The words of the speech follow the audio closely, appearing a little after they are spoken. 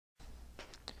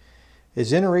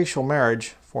Is interracial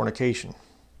marriage fornication?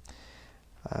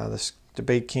 This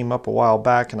debate came up a while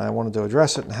back and I wanted to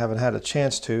address it and haven't had a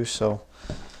chance to, so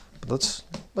let's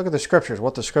look at the scriptures,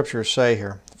 what the scriptures say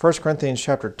here. 1 Corinthians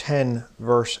chapter 10,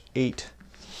 verse 8.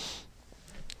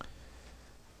 It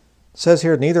says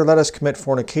here, "Neither let us commit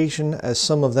fornication, as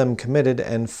some of them committed,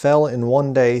 and fell in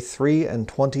one day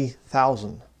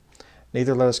 23,000.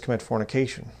 Neither let us commit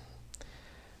fornication,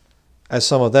 as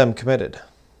some of them committed."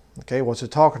 Okay, what's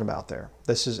it talking about there?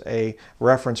 This is a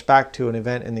reference back to an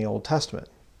event in the Old Testament.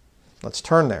 Let's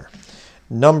turn there.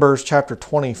 Numbers chapter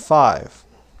 25.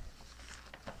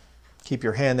 Keep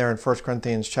your hand there in 1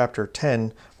 Corinthians chapter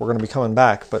 10. We're going to be coming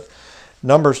back, but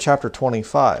Numbers chapter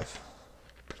 25.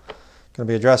 Going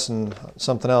to be addressing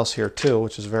something else here too,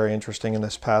 which is very interesting in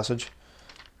this passage.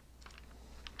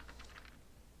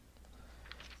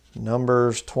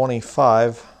 Numbers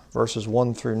 25, verses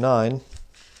 1 through 9.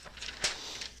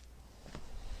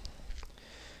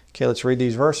 Okay, let's read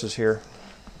these verses here.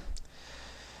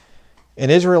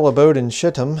 "And Israel abode in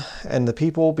Shittim, and the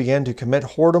people began to commit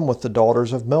whoredom with the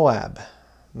daughters of Moab."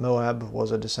 Moab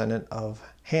was a descendant of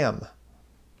Ham.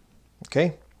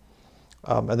 Okay?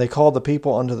 "And they called the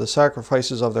people unto the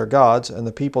sacrifices of their gods, and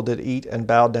the people did eat and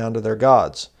bowed down to their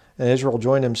gods. And Israel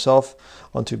joined himself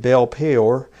unto Baal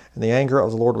Peor, and the anger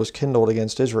of the Lord was kindled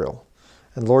against Israel.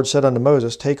 And the Lord said unto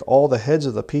Moses, Take all the heads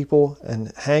of the people,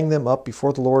 and hang them up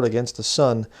before the Lord against the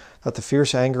sun, that the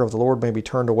fierce anger of the Lord may be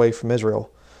turned away from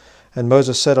Israel. And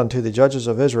Moses said unto the judges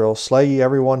of Israel, Slay ye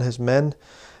every one his men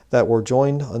that were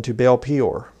joined unto Baal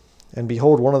Peor. And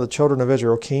behold, one of the children of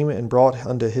Israel came and brought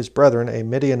unto his brethren a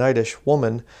Midianitish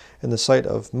woman in the sight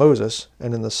of Moses,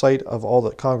 and in the sight of all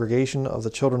the congregation of the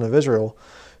children of Israel,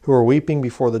 who were weeping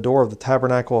before the door of the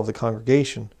tabernacle of the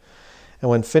congregation. And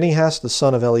when Phinehas the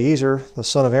son of Eleazar, the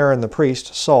son of Aaron the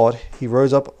priest, saw it, he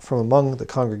rose up from among the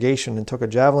congregation, and took a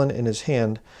javelin in his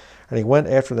hand, and he went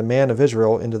after the man of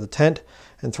Israel into the tent,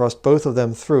 and thrust both of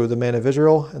them through, the man of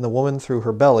Israel and the woman through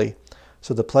her belly.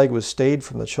 So the plague was stayed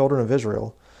from the children of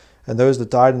Israel. And those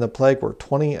that died in the plague were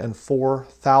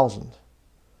 24,000.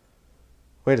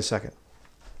 Wait a second.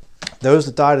 Those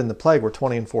that died in the plague were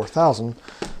 24,000,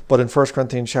 but in 1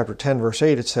 Corinthians chapter 10, verse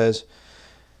 8, it says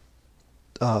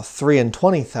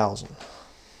 23,000.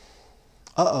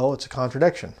 Uh-oh, it's a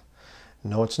contradiction.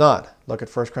 No, it's not. Look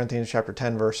at 1 Corinthians chapter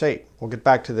 10, verse 8. We'll get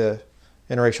back to the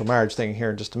interracial marriage thing here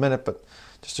in just a minute, but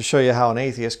just to show you how an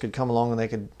atheist could come along and they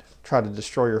could try to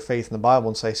destroy your faith in the Bible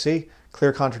and say, see,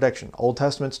 clear contradiction. Old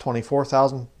Testament's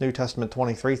 24,000, New Testament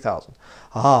 23,000.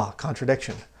 Ah,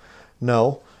 contradiction.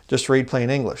 No, just read plain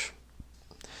English.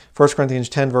 1 Corinthians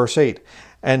 10, verse 8,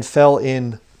 and fell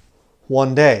in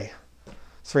one day,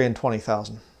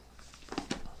 23,000.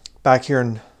 Back here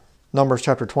in Numbers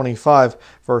chapter 25,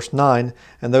 verse 9,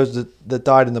 and those that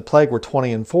died in the plague were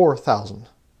 24,000.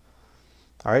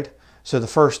 All right, so the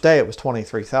first day it was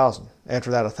 23,000. After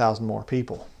that, 1,000 more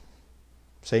people.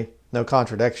 See, no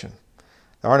contradiction.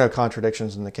 There are no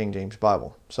contradictions in the King James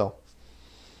Bible. So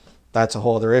that's a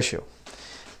whole other issue.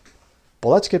 But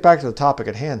let's get back to the topic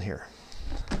at hand here.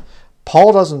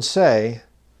 Paul doesn't say,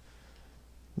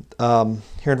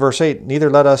 here in verse 8, neither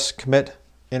let us commit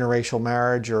interracial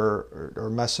marriage or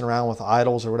messing around with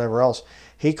idols or whatever else.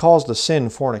 He calls the sin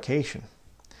fornication.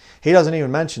 He doesn't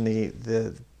even mention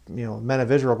the men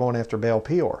of Israel going after Baal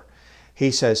Peor. He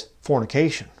says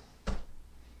fornication.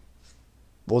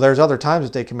 Well, there's other times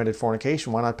that they committed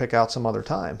fornication. Why not pick out some other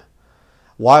time?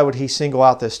 Why would he single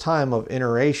out this time of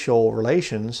interracial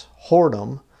relations,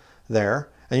 whoredom, there?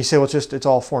 And you say, well, it's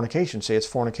all fornication. See, it's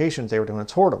fornication they were doing.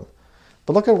 It's whoredom.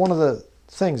 But look at one of the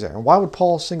things there. And why would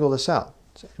Paul single this out?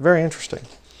 It's very interesting.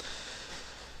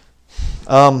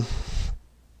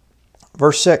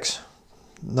 Verse 6.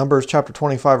 Numbers chapter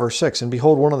 25, verse 6. And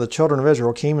behold, one of the children of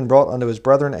Israel came and brought unto his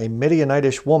brethren a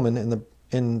Midianitish woman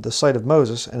in the sight of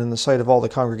Moses, and in the sight of all the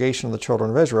congregation of the children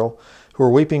of Israel, who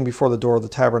were weeping before the door of the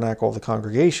tabernacle of the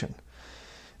congregation.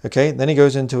 Okay, then he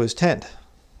goes into his tent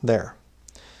there.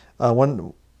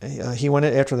 When he went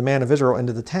after the man of Israel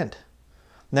into the tent.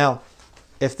 Now,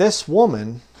 if this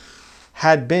woman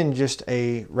had been just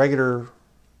a regular,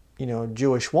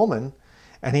 Jewish woman,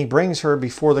 and he brings her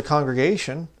before the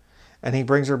congregation, and he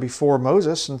brings her before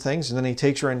Moses and things, and then he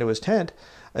takes her into his tent,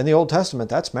 in the Old Testament,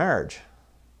 that's marriage.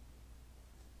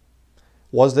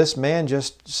 Was this man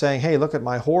just saying, hey, look at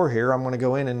my whore here, I'm going to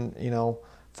go in and,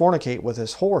 fornicate with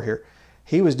this whore here?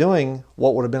 He was doing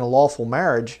what would have been a lawful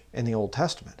marriage in the Old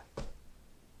Testament.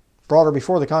 Brought her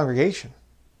before the congregation,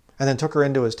 and then took her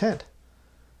into his tent.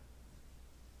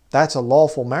 That's a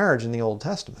lawful marriage in the Old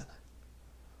Testament.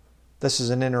 This is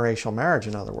an interracial marriage,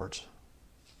 in other words.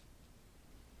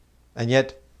 And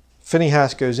yet,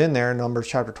 Phinehas goes in there in Numbers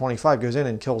chapter 25, goes in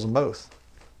and kills them both.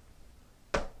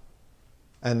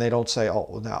 And they don't say,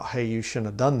 oh, now, hey, you shouldn't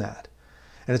have done that.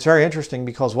 And it's very interesting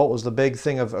because what was the big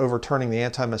thing of overturning the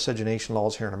anti-miscegenation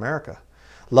laws here in America?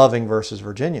 Loving versus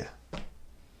Virginia.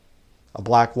 A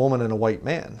black woman and a white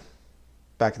man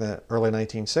back in the early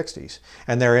 1960s.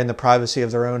 And they're in the privacy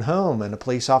of their own home. And a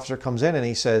police officer comes in and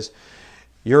he says,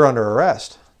 you're under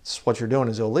arrest. What you're doing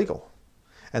is illegal.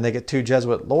 And they get two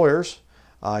Jesuit lawyers.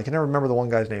 I can never remember the one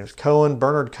guy's name. It was Cohen,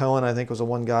 Bernard Cohen, I think was the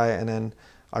one guy. And then,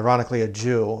 ironically, a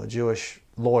Jewish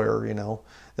lawyer, you know,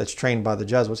 that's trained by the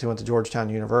Jesuits. He went to Georgetown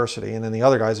University. And then the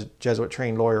other guy's a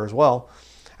Jesuit-trained lawyer as well.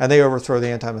 And they overthrow the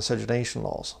anti-miscegenation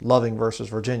laws, Loving versus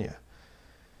Virginia.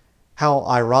 How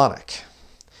ironic.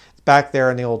 Back there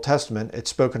in the Old Testament,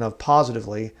 it's spoken of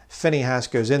positively. Phinehas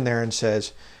goes in there and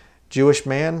says, Jewish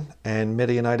man and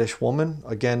Midianitish woman,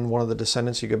 again, one of the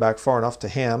descendants, you go back far enough to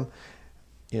Ham,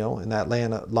 you know, in that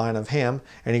line of Ham,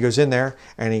 and he goes in there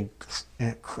and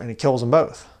he kills them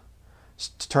both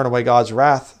to turn away God's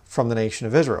wrath from the nation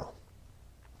of Israel.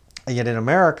 And yet in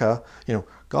America, you know,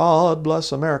 God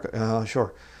bless America,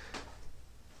 sure.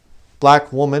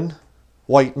 Black woman,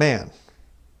 white man.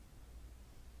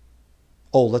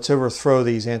 Oh, let's overthrow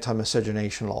these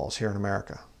anti-miscegenation laws here in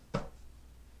America.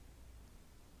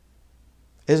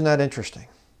 Isn't that interesting?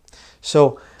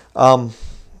 So,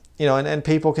 you know, and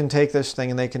people can take this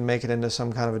thing and they can make it into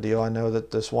some kind of a deal. I know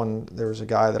that there was a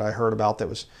guy that I heard about that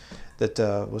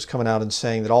was coming out and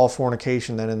saying that all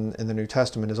fornication then in the New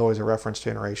Testament is always a reference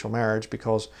to interracial marriage,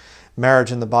 because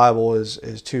marriage in the Bible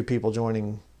is two people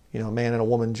joining, you know, a man and a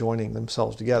woman joining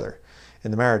themselves together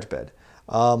in the marriage bed.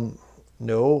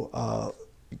 No,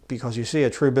 because you see, a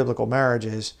true biblical marriage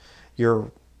is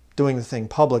you're doing the thing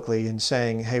publicly and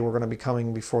saying, hey, we're going to be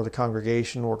coming before the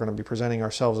congregation, we're going to be presenting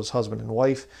ourselves as husband and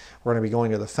wife, we're going to be going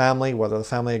to the family, whether the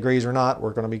family agrees or not,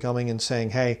 we're going to be coming and saying,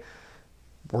 hey,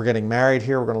 we're getting married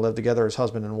here, we're going to live together as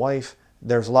husband and wife.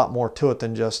 There's a lot more to it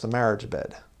than just the marriage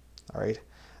bed. All right,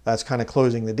 that's kind of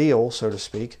closing the deal, so to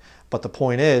speak. But the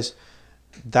point is,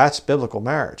 that's biblical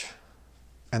marriage.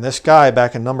 And this guy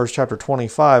back in Numbers chapter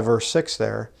 25, verse 6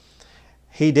 there,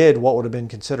 he did what would have been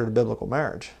considered a biblical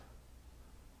marriage.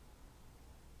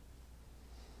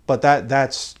 But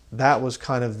that was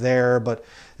kind of there, but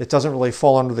it doesn't really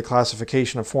fall under the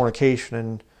classification of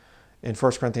fornication in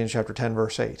 1 Corinthians chapter 10,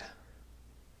 verse 8.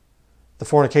 The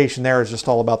fornication there is just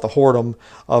all about the whoredom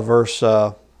of verse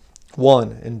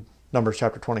 1 in Numbers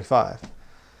chapter 25.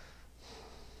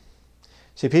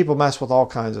 See, people mess with all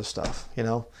kinds of stuff, you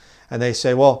know. And they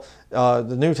say, well,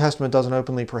 the New Testament doesn't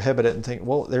openly prohibit it, and think,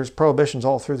 well, there's prohibitions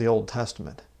all through the Old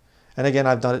Testament. And again,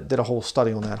 did a whole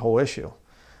study on that whole issue.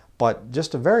 But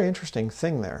just a very interesting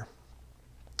thing there.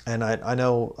 And I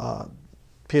know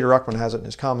Peter Ruckman has it in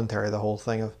his commentary, the whole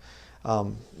thing of,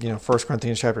 you know, 1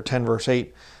 Corinthians chapter 10, verse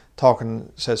 8,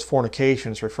 says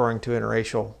fornication is referring to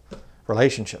interracial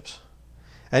relationships.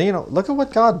 And, you know, look at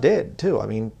what God did, too. I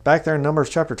mean, back there in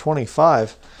Numbers chapter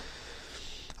 25,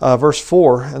 verse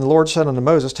 4, and the Lord said unto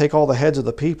Moses, take all the heads of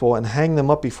the people and hang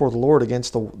them up before the Lord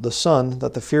against the sun,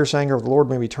 that the fierce anger of the Lord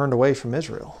may be turned away from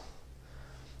Israel.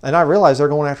 And I realize they're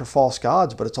going after false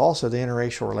gods, but it's also the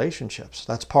interracial relationships.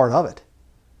 That's part of it.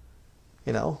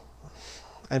 You know?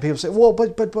 And people say, well,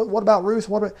 but what about Ruth?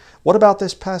 What about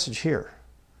this passage here?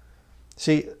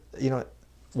 See, you know,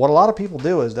 what a lot of people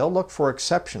do is they'll look for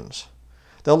exceptions.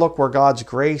 They'll look where God's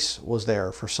grace was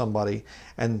there for somebody,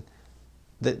 and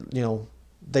that, you know,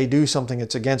 they do something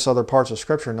that's against other parts of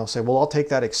Scripture, and they'll say, well, I'll take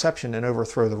that exception and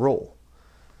overthrow the rule.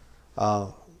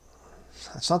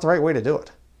 That's not the right way to do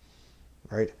it.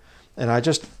 Right? And I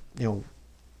just, you know,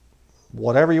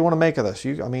 whatever you want to make of this,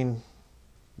 I mean,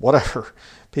 whatever.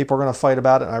 People are going to fight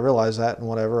about it, and I realize that, and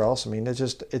whatever else. I mean,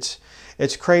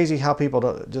 it's crazy how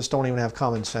people just don't even have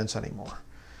common sense anymore.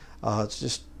 It's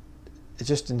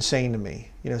just insane to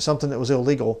me. You know, something that was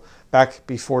illegal back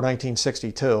before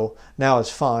 1962, now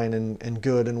it's fine and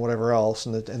good and whatever else.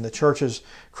 And the churches,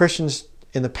 Christians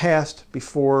in the past,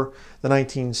 before the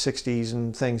 1960s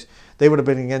and things, they would have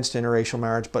been against interracial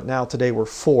marriage, but now today we're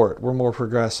for it. We're more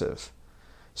progressive.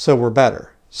 So we're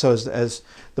better. So as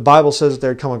the Bible says that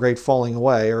there'd come a great falling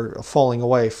away, or a falling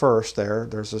away first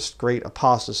there's this great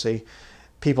apostasy,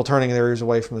 people turning their ears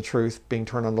away from the truth, being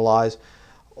turned unto lies.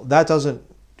 That doesn't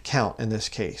count in this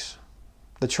case.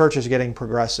 The church is getting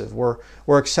progressive. We're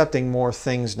accepting more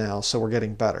things now, so we're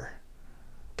getting better.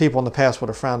 People in the past would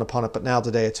have frowned upon it, but now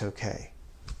today it's okay.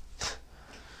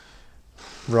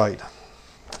 Right.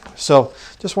 So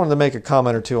just wanted to make a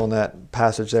comment or two on that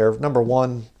passage there. Number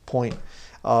one point,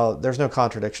 there's no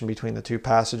contradiction between the two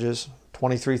passages.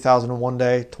 23,000 in one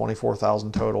day,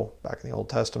 24,000 total back in the Old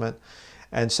Testament.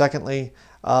 And secondly,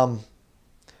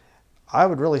 I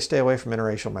would really stay away from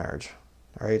interracial marriage.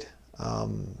 All right.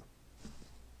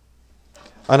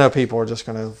 I know people are just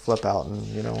going to flip out and,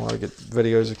 you know, want to get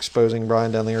videos exposing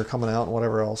Bryan Denlinger coming out and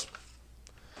whatever else.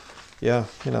 Yeah,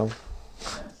 you know,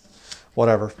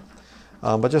 whatever.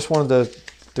 But just wanted to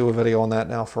do a video on that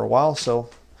now for a while. So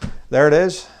there it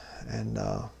is. And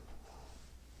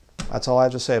that's all I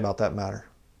have to say about that matter.